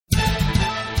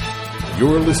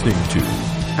You're listening to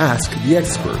Ask the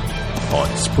Expert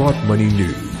on Sprott Money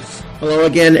News. Hello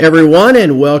again, everyone,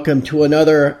 and welcome to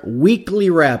another weekly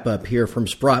wrap-up here from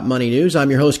Sprott Money News. I'm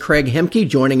your host, Craig Hemke.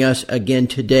 Joining us again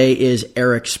today is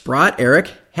Eric Sprott.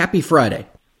 Eric, happy Friday.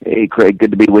 Hey, Craig, good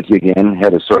to be with you again.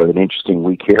 Had a sort of an interesting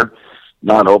week here.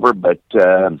 Not over, but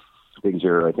things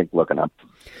are, I think, looking up.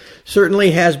 Certainly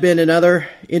has been another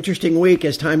interesting week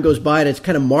as time goes by, and it's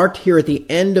kind of marked here at the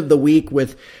end of the week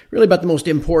with really about the most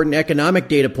important economic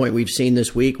data point we've seen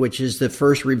this week, which is the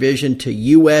first revision to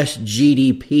U.S.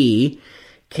 GDP.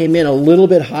 Came in a little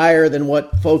bit higher than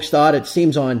what folks thought. It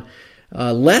seems on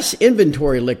less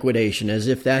inventory liquidation, as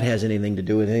if that has anything to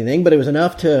do with anything, but it was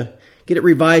enough to get it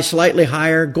revised slightly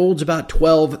higher. Gold's about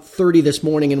 $12.30 this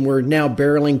morning, and we're now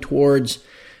barreling towards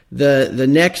the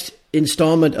next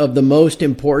installment of the most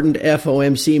important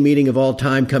FOMC meeting of all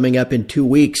time coming up in 2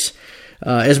 weeks.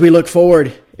 As we look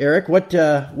forward, Eric, what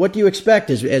do you expect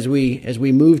as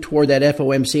we move toward that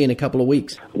FOMC in a couple of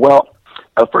weeks? Well,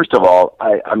 first of all,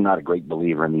 I'm not a great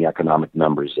believer in the economic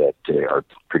numbers that are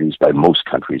produced by most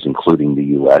countries, including the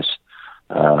U.S.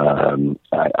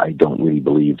 I don't really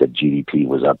believe that GDP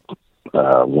was up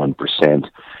 1%.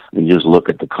 You just look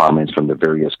at the comments from the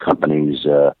various companies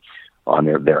on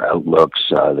their outlooks.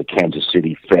 The Kansas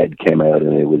City Fed came out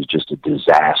and it was just a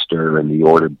disaster, and the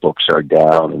order books are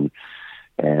down,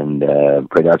 and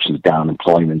production's down,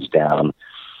 employment's down.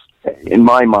 In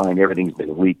my mind, everything's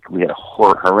been weak. We had a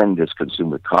horrendous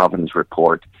consumer confidence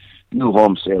report. New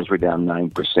home sales were down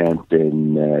 9%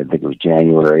 in, I think it was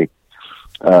January.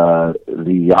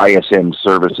 The ISM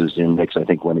Services Index, I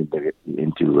think, went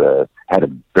into had a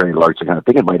very large, I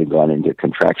think it might have gone into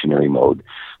contractionary mode.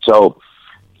 So,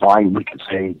 fine, we could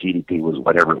say GDP was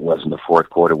whatever it was in the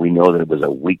fourth quarter. We know that it was a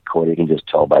weak quarter. You can just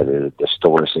tell by the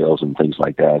store sales and things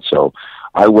like that. So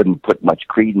I wouldn't put much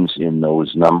credence in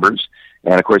those numbers.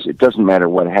 And, of course, it doesn't matter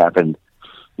what happened,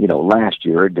 last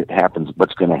year. It happens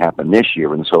what's going to happen this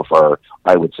year. And so far,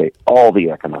 I would say all the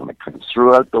economic trends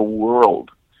throughout the world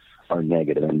are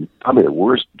negative. And probably the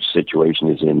worst situation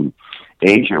is in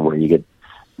Asia, where you get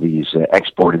these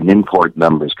export and import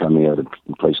numbers coming out of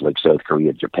places like South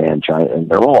Korea, Japan, China, and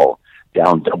they're all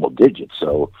down double digits.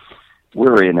 So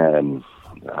we're in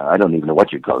I don't even know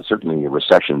what you'd call it, certainly a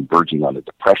recession verging on a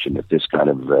depression if this kind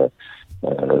of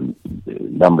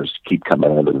numbers keep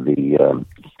coming out of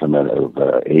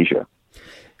Asia.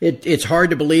 It's hard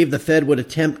to believe the Fed would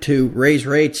attempt to raise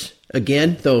rates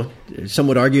again, though some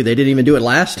would argue they didn't even do it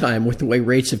last time with the way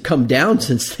rates have come down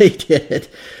since they did it.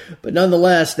 But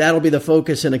nonetheless, that'll be the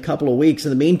focus in a couple of weeks. In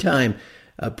the meantime,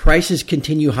 prices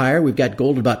continue higher. We've got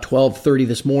gold at about $12.30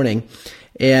 this morning.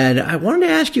 And I wanted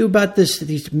to ask you about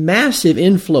these massive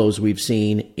inflows we've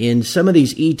seen in some of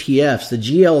these ETFs. The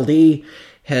GLD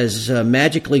has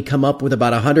magically come up with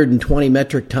about 120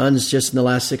 metric tons just in the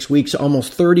last 6 weeks,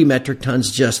 almost 30 metric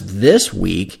tons just this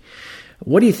week.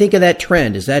 What do you think of that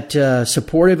trend? Is that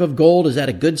supportive of gold? Is that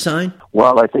a good sign?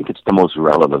 Well, I think it's the most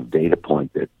relevant data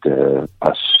point that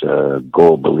us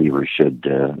gold believers should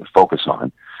focus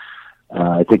on.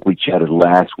 I think we chatted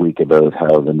last week about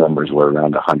how the numbers were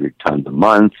around 100 tons a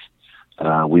month.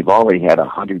 We've already had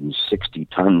 160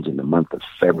 tons in the month of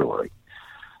February.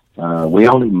 We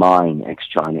only mine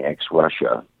ex-China,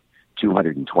 ex-Russia,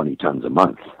 220 tons a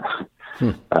month.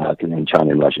 And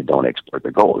China and Russia don't export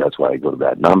their gold. That's why I go to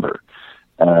that number.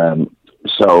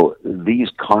 So these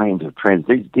kinds of trends,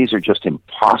 these are just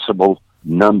impossible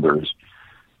numbers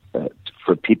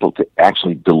for people to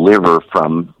actually deliver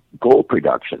from gold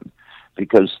production,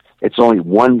 because it's only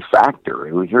one factor.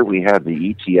 Here we have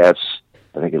the ETFs.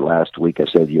 I think last week I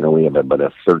said, we have about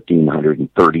a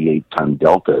 1,338-ton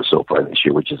delta so far this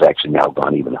year, which has actually now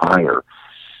gone even higher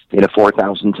in a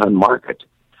 4,000-ton market.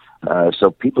 So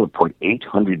people have put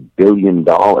 $800 billion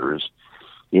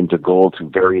into gold through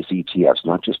various ETFs,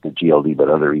 not just the GLD, but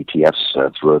other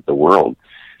ETFs throughout the world.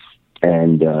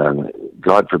 And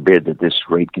God forbid that this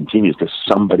rate continues, because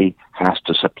somebody has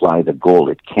to supply the gold.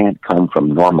 It can't come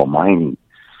from normal mining,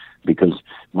 because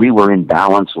we were in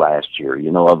balance last year.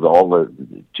 Of all the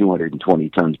 220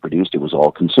 tons produced, it was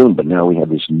all consumed. But now we have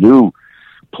this new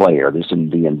player,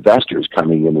 the investors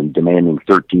coming in and demanding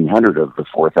 1,300 of the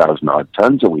 4,000 odd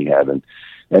tons that we have, and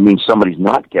that means somebody's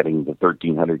not getting the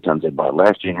 1,300 tons they bought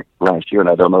last year, and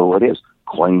I don't know what it is.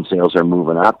 Coin sales are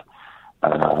moving up,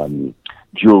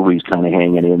 jewelry's kind of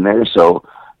hanging in there. So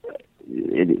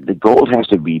the gold has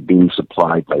to be being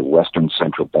supplied by Western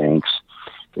central banks.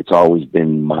 It's always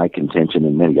been my contention,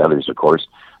 and many others, of course,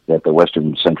 that the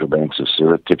Western central banks have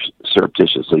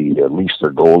surreptitiously leased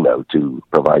their gold out to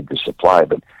provide the supply.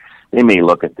 But they may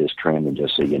look at this trend and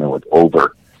just say, it's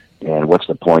over. And what's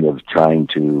the point of trying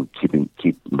to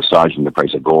keep massaging the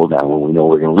price of gold down when we know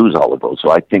we're going to lose all of those?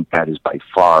 So I think that is by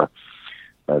far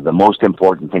the most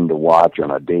important thing to watch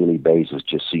on a daily basis.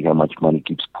 Just see how much money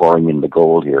keeps pouring into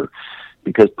gold here,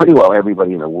 because pretty well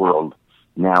everybody in the world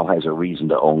now has a reason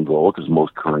to own gold, because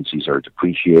most currencies are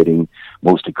depreciating,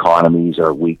 most economies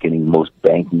are weakening, most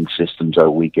banking systems are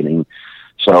weakening.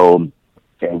 So,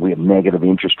 and we have negative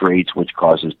interest rates, which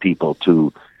causes people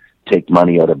to take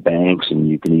money out of banks, and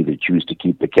you can either choose to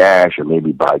keep the cash or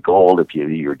maybe buy gold. If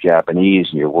you're Japanese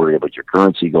and you're worried about your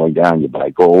currency going down, you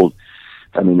buy gold.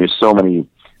 I mean, there's so many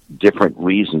different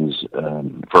reasons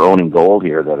for owning gold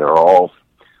here that are all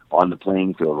on the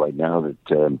playing field right now,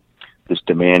 that this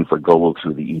demand for gold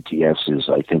through the ETFs is,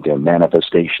 I think, a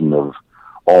manifestation of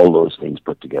all those things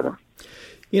put together.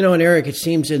 You know, and Eric, it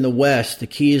seems in the West, the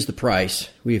key is the price.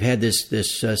 We've had this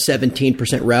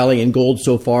 17% rally in gold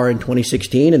so far in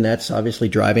 2016, and that's obviously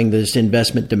driving this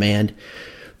investment demand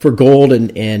for gold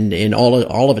and in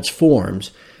all of its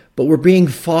forms. But we're being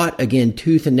fought again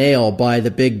tooth and nail by the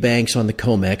big banks on the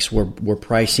COMEX, where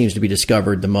price seems to be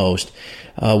discovered the most.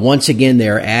 Once again,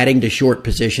 they're adding to short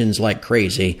positions like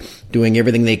crazy, doing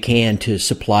everything they can to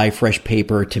supply fresh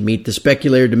paper to meet the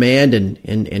speculator demand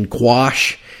and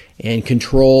quash and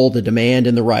control the demand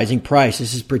and the rising price.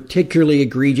 This is particularly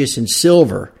egregious in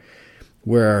silver,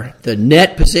 where the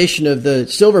net position of the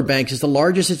silver banks is the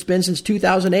largest it's been since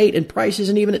 2008, and price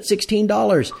isn't even at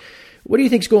 $16. What do you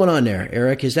think's going on there,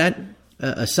 Eric? Is that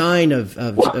a sign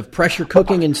of pressure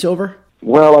cooking in silver?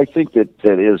 Well, I think that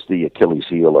is the Achilles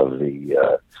heel of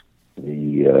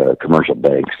the commercial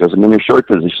banks, because I mean, their short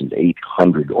position's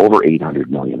over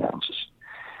 800 million ounces,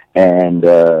 and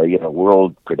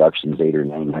world production's 800 or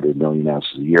 900 million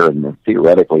ounces a year, and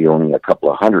theoretically only a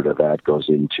couple of hundred of that goes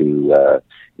into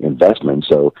investment.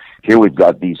 So here we've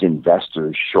got these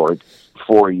investors short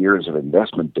 4 years of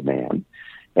investment demand.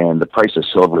 And the price of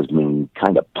silver is being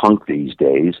kind of punk these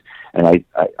days. And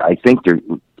I think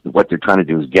what they're trying to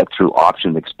do is get through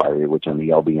option expiry, which on the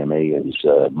LBMA is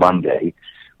Monday.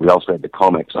 We also had the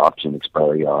COMEX option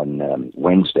expiry on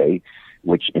Wednesday,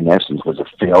 which in essence was a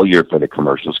failure for the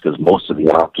commercials, because most of the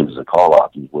options, the call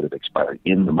options, would have expired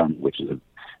in the month, which is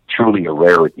truly a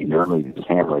rarity. Normally they just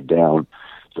hammer it down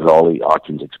so that all the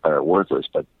options expire worthless.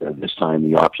 But this time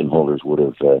the option holders would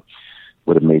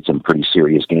have made some pretty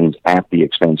serious gains at the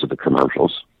expense of the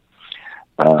commercials.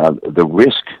 The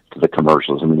risk to the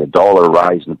commercials, I mean, $1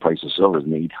 rise in the price of silver is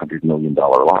an $800 million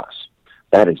loss.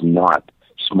 That is not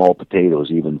small potatoes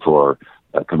even for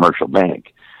a commercial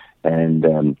bank. And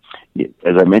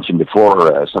as I mentioned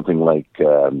before, something like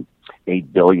 $8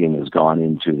 billion has gone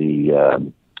into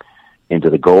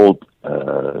the gold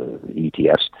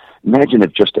ETFs. Imagine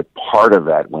if just a part of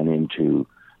that went into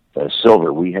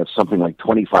silver. We have something like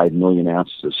 25 million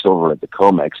ounces of silver at the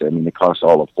COMEX. I mean, it costs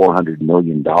all of $400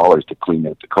 million to clean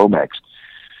out the COMEX.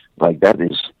 Like that's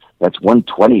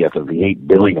 1/20th of the 8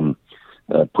 billion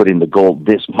put into gold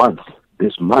this month. I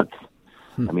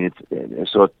mean,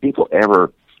 so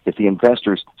if the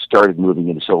investors started moving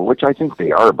into silver, which I think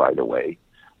they are, by the way,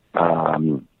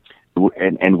 and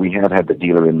we have had the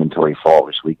dealer inventory fall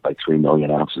this week by 3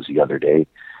 million ounces the other day.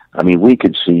 I mean, we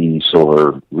could see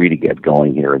silver really get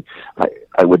going here. And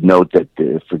I would note that,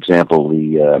 for example,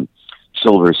 the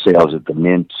silver sales at the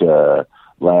Mint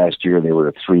last year, they were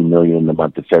at 3 million in the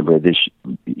month of February. This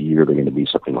year, they're going to be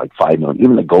something like 5 million.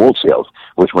 Even the gold sales,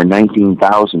 which were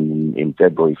 19,000 in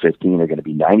February 15, are going to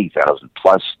be 90,000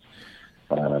 plus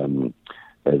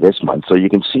this month. So you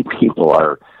can see people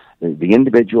are, the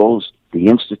individuals, the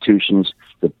institutions,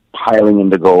 the piling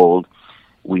into gold.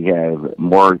 We have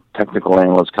more technical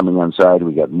analysts coming on side.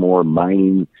 We got more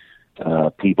mining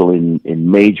people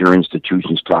in major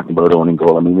institutions talking about owning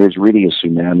gold. I mean, there's really a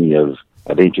tsunami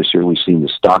of interest here. We've seen the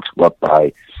stocks go up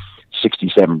by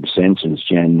 67% since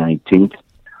January 19th.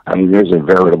 I mean, there's a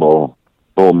veritable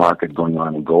bull market going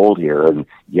on in gold here. And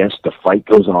yes, the fight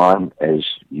goes on. As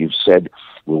you've said,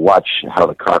 we'll watch how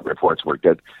the COT reports worked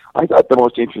out. I thought the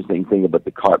most interesting thing about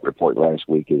the COT report last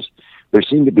week is there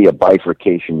seemed to be a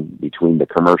bifurcation between the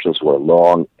commercials who are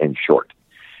long and short,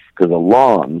 because the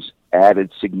longs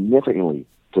added significantly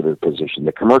to their position,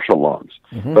 the commercial longs.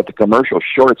 Mm-hmm. But the commercial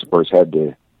shorts, of course, had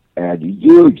to add a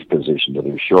huge position to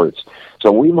their shorts.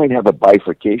 So we might have a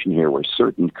bifurcation here where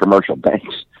certain commercial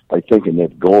banks are thinking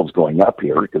that gold's going up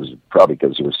here, because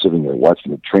they're sitting there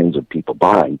watching the trends of people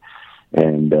buying.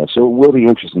 And so it will be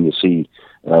interesting to see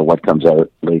what comes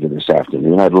out later this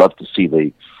afternoon. I'd love to see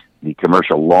the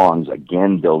commercial longs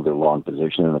again build their long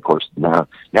position. And, of course, now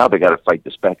they got to fight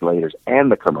the speculators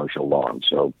and the commercial longs.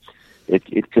 So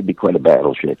it could be quite a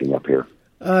battle shaping up here.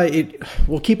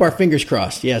 We'll keep our fingers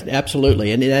crossed. Yes,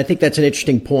 absolutely. And I think that's an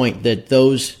interesting point that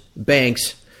those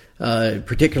banks,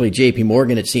 particularly J.P.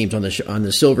 Morgan, it seems on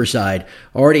the silver side,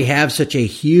 already have such a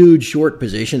huge short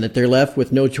position that they're left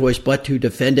with no choice but to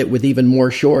defend it with even more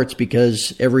shorts,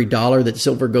 because every dollar that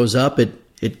silver goes up,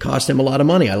 it costs them a lot of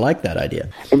money. I like that idea.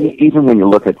 And even when you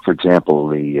look at, for example,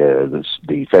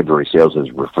 the February sales I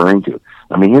was referring to,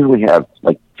 I mean, here we have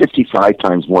like 55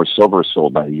 times more silver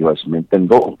sold by the U.S. Mint than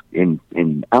gold in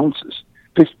ounces.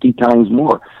 50 times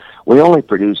more. We only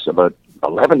produce about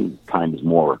 11 times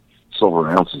more silver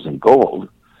ounces than gold.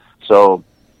 So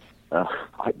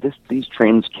these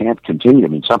trends can't continue. I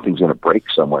mean, something's going to break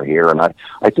somewhere here, and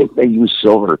I think they use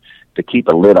silver to keep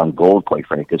a lid on gold, quite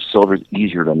frankly, because silver is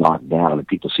easier to knock down. And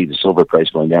people see the silver price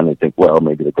going down, and they think, well,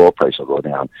 maybe the gold price will go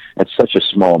down. It's such a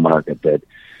small market that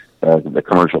the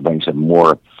commercial banks have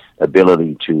more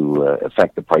ability to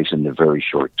affect the price in the very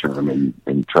short term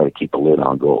and try to keep a lid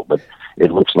on gold. But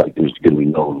it looks like there's going to be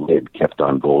no lid kept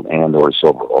on gold and or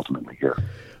silver ultimately here.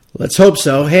 Let's hope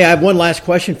so. Hey, I have one last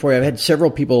question for you. I've had several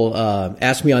people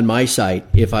ask me on my site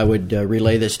if I would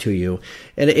relay this to you.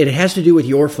 And it has to do with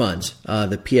your funds,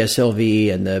 the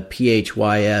PSLV and the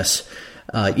PHYS.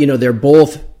 They're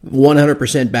both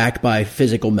 100% backed by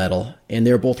physical metal, and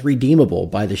they're both redeemable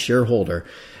by the shareholder.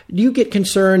 Do you get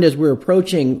concerned as we're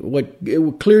approaching what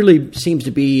clearly seems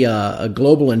to be a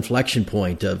global inflection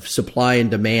point of supply and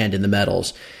demand in the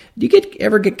metals? Do you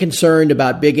ever get concerned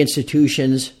about big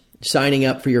institutions signing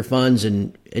up for your funds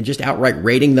and just outright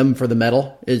rating them for the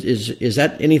metal? Is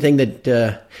that anything that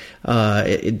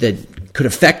could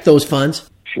affect those funds?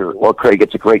 Sure. Well, Craig,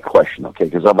 it's a great question, okay,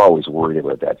 because I'm always worried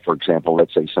about that. For example,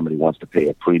 let's say somebody wants to pay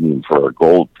a premium for a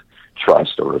gold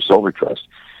trust or a silver trust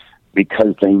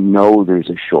because they know there's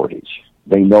a shortage.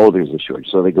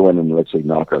 So they go in and, let's say,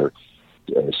 knock our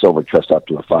silver trust up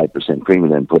to a 5%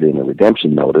 premium and put in a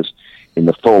redemption notice in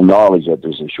the full knowledge that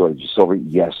there's a shortage of silver.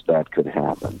 Yes, that could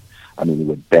happen. I mean, it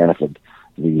would benefit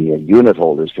the unit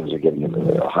holders because they're getting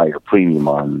a higher premium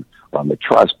on the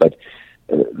trust. But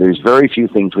there's very few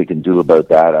things we can do about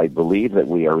that. I believe that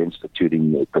we are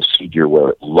instituting a procedure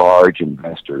where large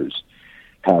investors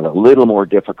have a little more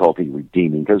difficulty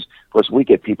redeeming because, of course, we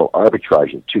get people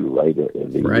arbitrage it too, right?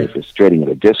 Right. If it's trading at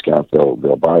a discount, they'll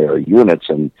buy our units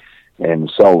and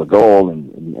sell the gold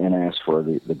and ask for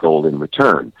the gold in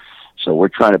return. So we're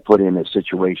trying to put in a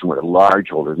situation where large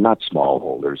holders, not small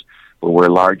holders, but where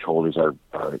large holders are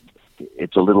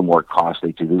it's a little more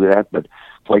costly to do that. But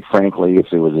quite frankly, if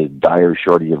there was a dire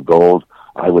shortage of gold,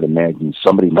 I would imagine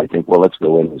somebody might think, well, let's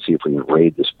go in and see if we can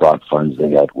raid the Sprott funds. They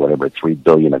got $3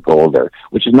 billion of gold there,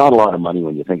 which is not a lot of money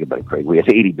when you think about it, Craig. We have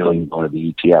 $80 billion going to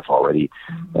the ETF already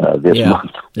this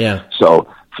month. Yeah.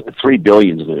 So $3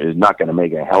 billion is not going to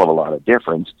make a hell of a lot of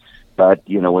difference. But,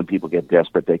 when people get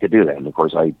desperate, they could do that. And, of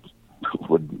course, I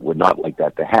would not like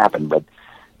that to happen. But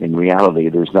in reality,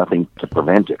 there's nothing to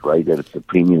prevent it, right? That if the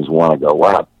premiums want to go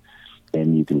up,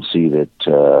 and you can see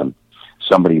that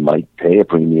somebody might pay a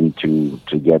premium to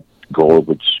get gold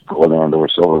and or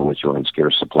silver, which are in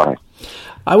scarce supply.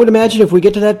 I would imagine if we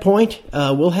get to that point,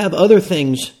 we'll have other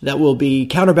things that will be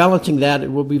counterbalancing that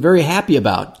we'll be very happy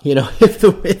about. If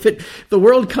the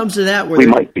world comes to that, where we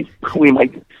might.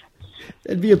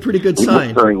 That'd be a pretty good sign.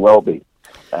 Might very well be.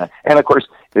 And of course,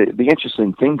 the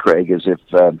interesting thing, Craig, is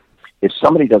if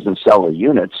somebody doesn't sell their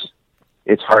units,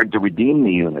 it's hard to redeem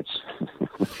the units.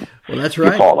 Well, that's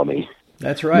right. You follow me?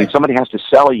 That's right. I mean, somebody has to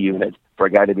sell a unit for a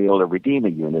guy to be able to redeem a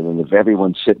unit, and if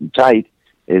everyone's sitting tight,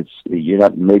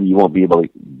 maybe you won't be able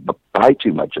to buy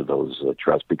too much of those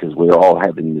trusts because we're all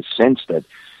having the sense that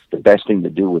the best thing to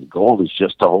do with gold is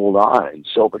just to hold on, and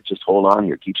silver, just hold on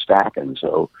here, keep stacking.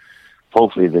 So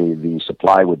hopefully the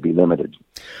supply would be limited.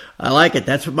 I like it.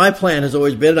 That's what my plan has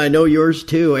always been. I know yours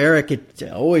too, Eric. It's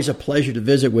always a pleasure to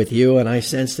visit with you, and I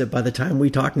sense that by the time we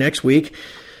talk next week,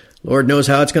 Lord knows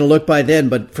how it's going to look by then.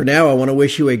 But for now, I want to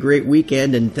wish you a great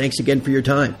weekend, and thanks again for your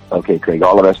time. Okay, Craig.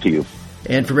 All the best to you.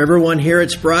 And from everyone here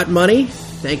at Sprott Money,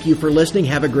 thank you for listening.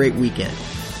 Have a great weekend.